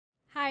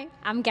Hi,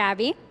 I'm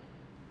Gabby.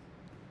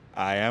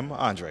 I am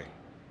Andre.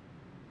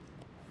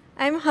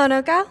 I'm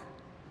Honoka.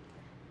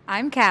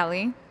 I'm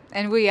Callie,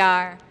 and we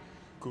are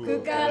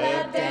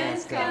Cucala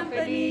Dance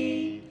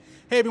Company.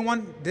 Hey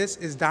everyone, this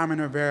is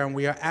Diamond Rivera, and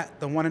we are at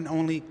the one and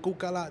only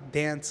Cucala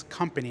Dance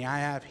Company. I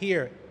have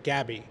here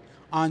Gabby,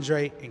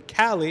 Andre, and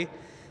Callie,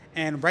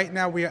 and right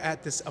now we are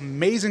at this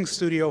amazing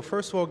studio.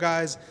 First of all,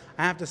 guys,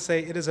 I have to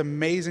say it is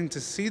amazing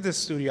to see this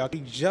studio.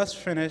 We just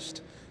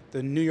finished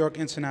the New York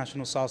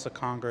International Salsa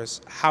Congress.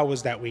 How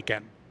was that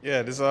weekend?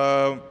 Yeah,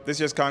 this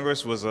year's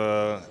Congress was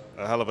a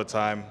hell of a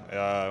time.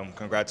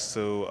 Congrats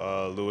to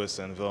Louis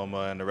and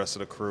Vilma and the rest of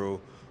the crew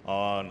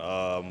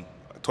on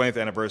 20th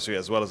anniversary,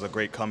 as well as a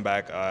great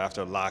comeback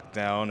after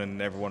lockdown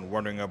and everyone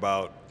wondering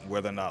about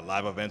whether or not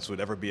live events would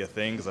ever be a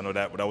thing, because I know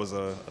that was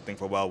a thing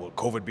for a while. Will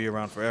COVID be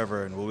around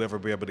forever, and will we ever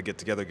be able to get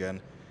together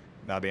again?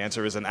 Now the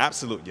answer is an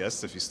absolute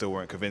yes, if you still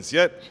weren't convinced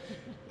yet.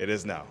 It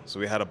is now. So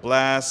we had a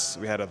blast.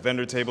 We had a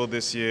vendor table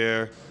this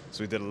year.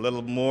 So we did a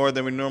little more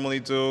than we normally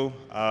do.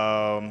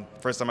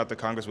 First time at the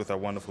Congress with our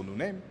wonderful new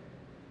name.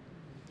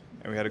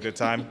 And we had a good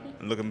time,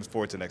 and looking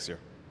forward to next year.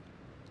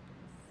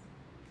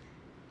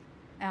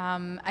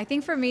 I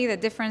think for me, the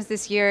difference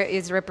this year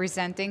is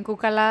representing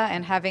Cucala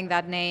and having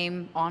that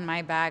name on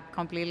my back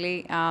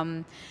completely.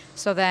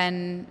 So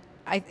then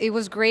it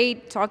was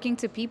great talking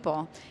to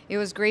people. It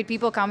was great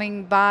people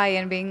coming by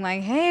and being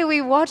like, hey, we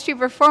watched you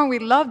perform. We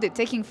loved it.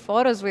 Taking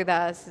photos with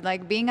us.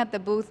 Like being at the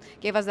booth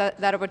gave us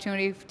that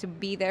opportunity to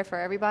be there for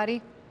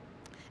everybody.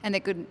 And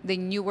they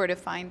knew where to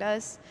find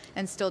us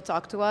and still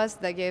talk to us.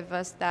 That gave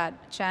us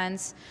that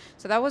chance.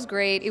 So that was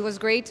great. It was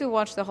great to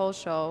watch the whole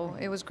show.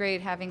 It was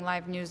great having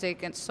live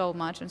music and so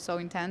much and so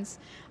intense.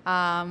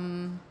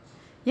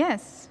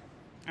 Yes.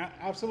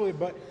 Absolutely,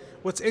 but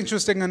what's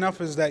interesting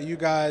enough is that you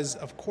guys,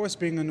 of course,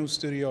 being a new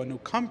studio, a new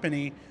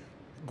company,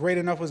 great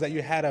enough was that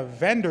you had a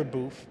vendor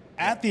booth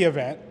at the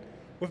event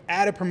with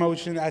added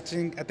promotion. I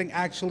think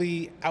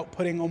actually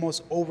outputting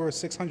almost over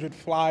 600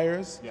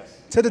 flyers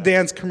to the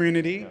dance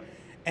community.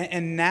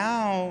 And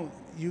now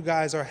you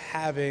guys are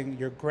having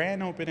your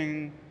grand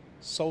opening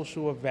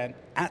social event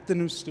at the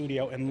new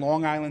studio in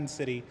Long Island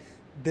City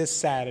this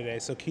Saturday.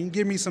 So can you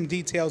give me some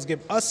details,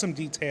 give us some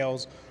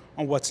details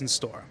on what's in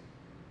store?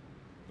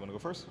 You want to go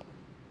first?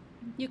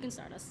 You can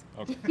start us.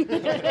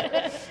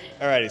 Okay.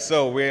 All righty.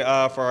 So we're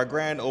for our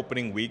grand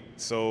opening week.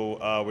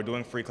 So we're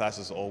doing free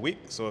classes all week.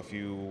 So if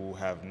you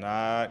have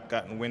not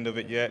gotten wind of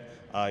it yet,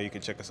 you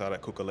can check us out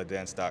at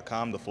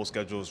cucaladance.com. The full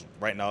schedule is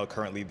right now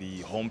currently the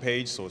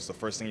homepage. So it's the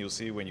first thing you'll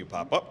see when you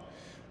pop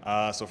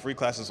up. So free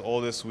classes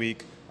all this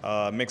week.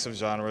 Mix of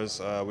genres.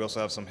 We also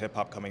have some hip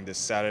hop coming this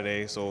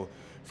Saturday. So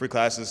free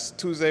classes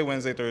Tuesday,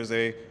 Wednesday,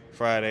 Thursday,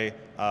 Friday.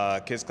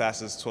 Kids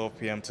classes 12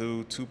 p.m.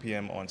 to 2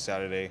 p.m. on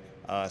Saturday.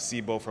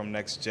 Sibo from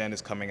Next Gen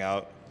is coming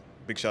out.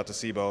 Big shout out to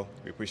Sibo.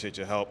 We appreciate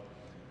your help.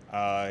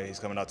 He's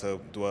coming out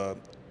to do a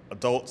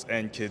adults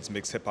and kids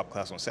mixed hip hop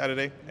class on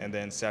Saturday. And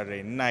then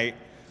Saturday night,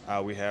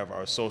 we have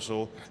our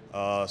social.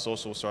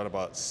 Social will start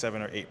about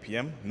 7 or 8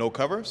 p.m. No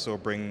cover, so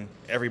bring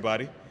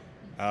everybody.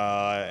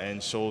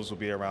 And shows will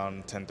be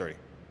around 10:30.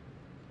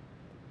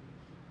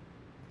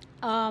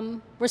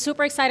 We're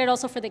super excited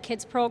also for the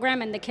kids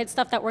program and the kids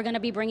stuff that we're going to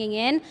be bringing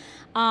in.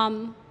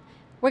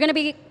 We're going to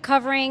be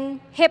covering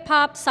hip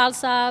hop,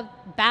 salsa,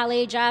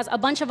 ballet, jazz, a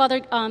bunch of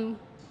other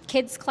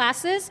kids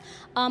classes.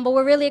 But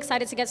we're really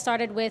excited to get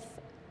started with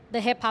the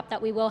hip hop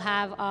that we will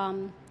have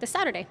this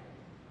Saturday.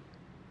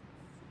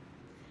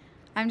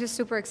 I'm just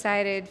super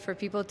excited for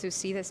people to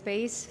see the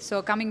space.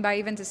 So coming by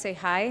even to say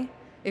hi,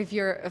 if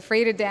you're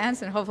afraid to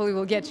dance, and hopefully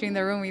we'll get you in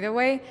the room either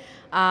way.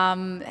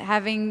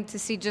 Having to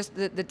see just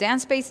the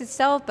dance space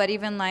itself, but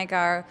even like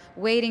our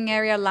waiting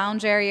area,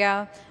 lounge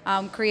area,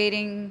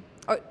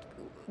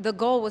 the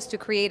goal was to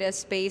create a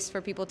space for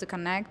people to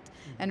connect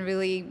and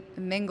really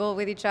mingle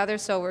with each other.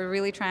 So we're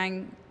really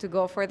trying to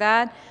go for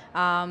that.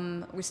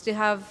 We still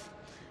have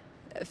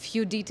a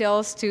few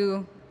details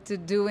to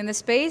do in the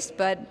space,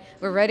 but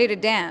we're ready to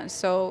dance.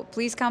 So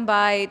please come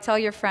by, tell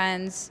your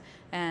friends,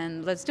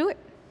 and let's do it.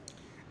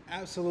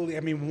 Absolutely.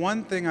 I mean,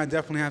 one thing I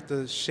definitely have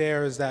to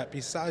share is that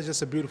besides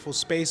just a beautiful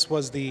space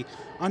was the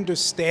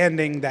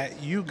understanding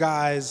that you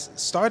guys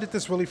started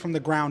this really from the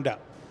ground up.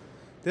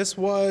 This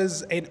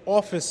was an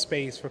office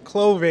space for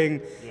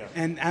clothing,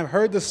 and I've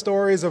heard the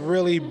stories of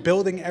really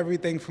building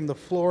everything from the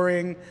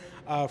flooring,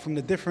 from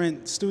the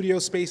different studio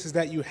spaces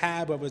that you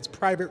have, whether it's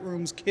private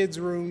rooms, kids'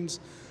 rooms.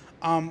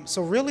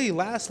 So really,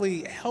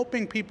 lastly,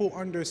 helping people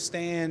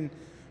understand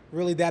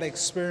really that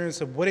experience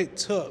of what it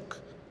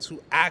took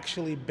to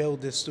actually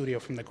build this studio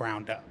from the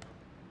ground up.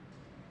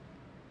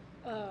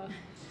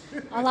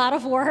 A lot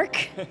of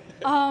work.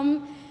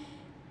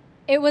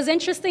 It was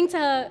interesting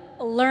to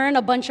learn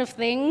a bunch of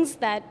things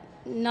that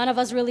none of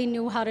us really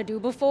knew how to do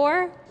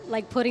before,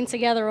 like putting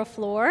together a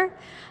floor.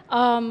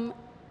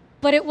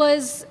 But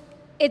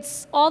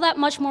it's all that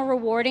much more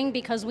rewarding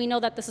because we know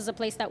that this is a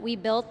place that we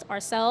built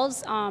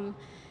ourselves.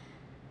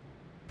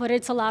 But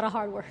it's a lot of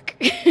hard work.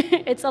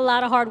 It's a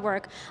lot of hard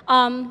work.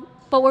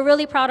 But we're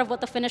really proud of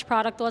what the finished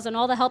product was and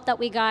all the help that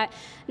we got,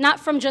 not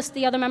from just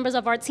the other members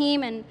of our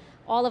team and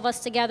all of us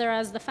together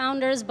as the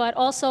founders, but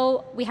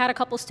also we had a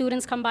couple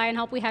students come by and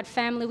help. We had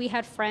family, we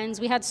had friends,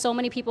 we had so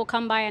many people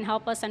come by and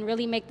help us and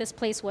really make this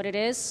place what it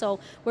is. So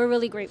we're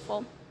really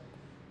grateful.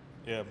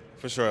 Yeah,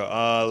 for sure.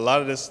 A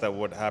lot of this that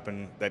would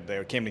happen, that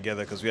they came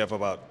together because we have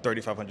about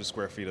 3,500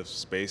 square feet of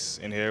space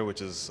in here,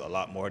 which is a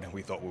lot more than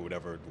we thought we would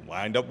ever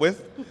wind up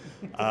with.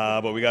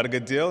 But we got a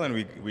good deal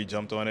and we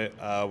jumped on it.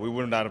 We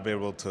would not have been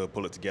able to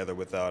pull it together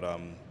without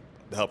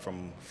the help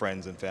from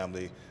friends and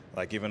family.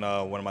 Like even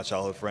one of my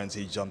childhood friends,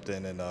 he jumped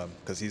in and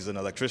because he's an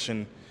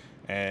electrician,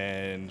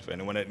 and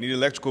when it needed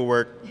electrical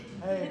work,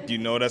 you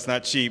know that's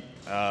not cheap.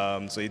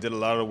 So he did a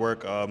lot of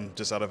work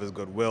just out of his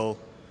goodwill.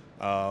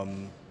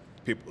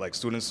 People like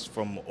students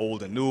from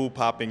old and new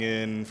popping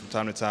in from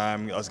time to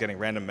time, us getting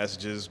random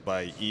messages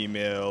by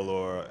email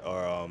or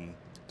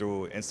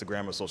through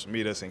Instagram or social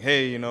media saying,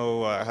 hey, you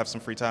know, I have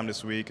some free time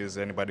this week. Is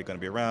anybody going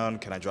to be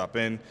around? Can I drop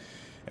in?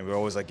 And we're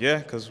always like, yeah,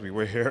 because we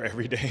were here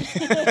every day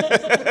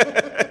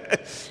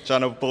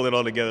trying to pull it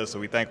all together. So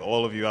we thank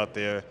all of you out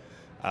there,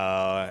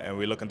 and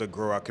we're looking to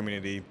grow our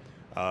community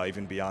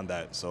even beyond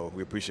that. So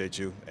we appreciate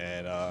you,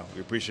 and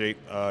we appreciate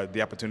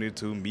the opportunity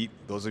to meet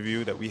those of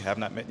you that we have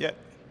not met yet.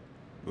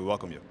 We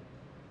welcome you.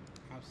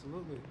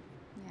 Absolutely.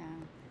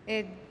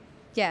 Yeah.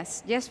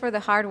 Yes for the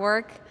hard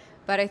work,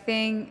 but I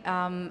think,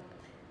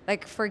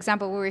 like for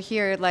example, we were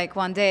here like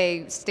one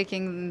day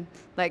sticking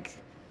like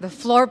the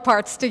floor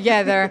parts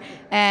together,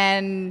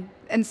 and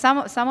some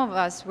of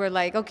us were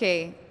like,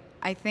 okay,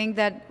 I think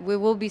that we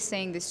will be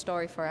saying this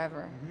story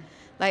forever.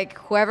 Like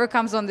whoever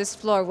comes on this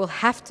floor will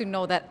have to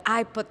know that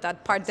I put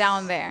that part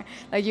down there.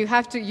 Like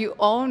you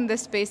own the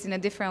space in a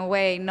different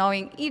way,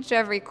 knowing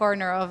every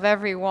corner of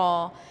every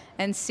wall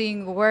and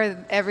seeing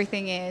where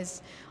everything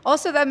is.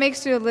 Also, that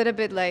makes you a little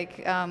bit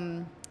like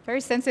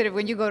very sensitive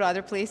when you go to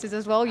other places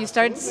as well. You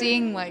start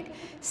seeing like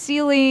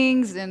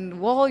ceilings and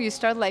wall. You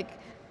start like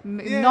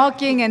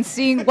knocking and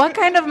seeing what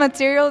kind of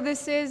material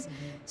this is.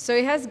 So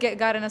it has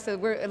gotten us,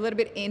 we're a little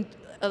bit in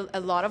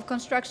a lot of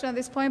construction at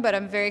this point, but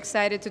I'm very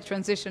excited to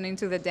transition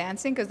into the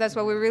dancing because that's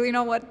what we really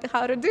know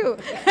how to do.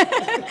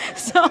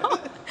 So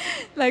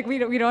like we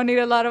don't need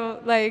a lot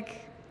of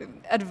like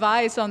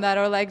advice on that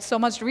or like so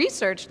much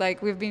research.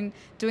 Like we've been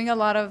doing a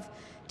lot of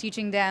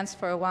teaching dance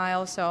for a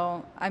while,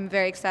 so I'm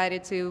very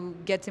excited to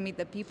get to meet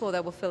the people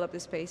that will fill up the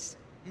space.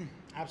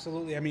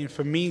 Absolutely. I mean,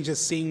 for me,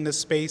 just seeing the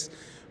space,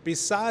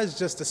 besides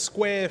just the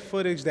square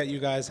footage that you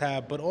guys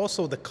have, but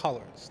also the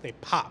colors, they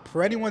pop.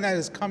 For anyone that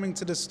is coming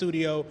to the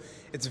studio,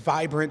 it's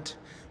vibrant,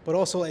 but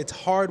also it's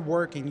hard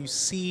work, and you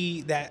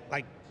see that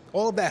like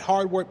all of that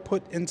hard work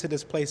put into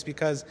this place,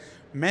 because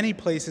many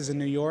places in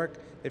New York,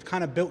 they've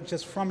kind of built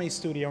just from a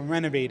studio and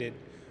renovated,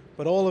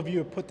 but all of you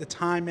have put the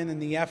time in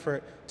and the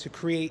effort to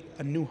create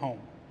a new home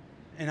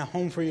and a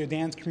home for your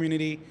dance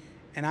community.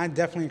 And I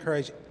definitely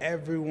encourage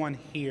everyone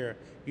here,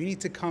 you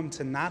need to come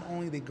to not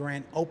only the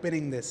grand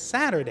opening this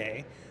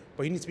Saturday,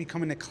 but you need to be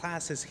coming to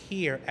classes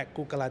here at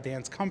Cucala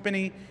Dance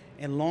Company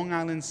in Long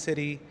Island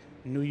City,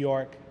 New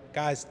York.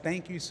 Guys,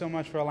 thank you so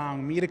much for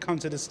allowing me to come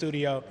to the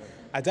studio.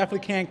 I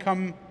definitely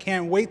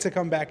can't wait to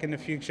come back in the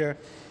future.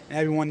 And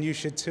everyone, you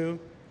should too.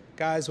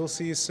 Guys, we'll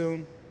see you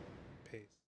soon.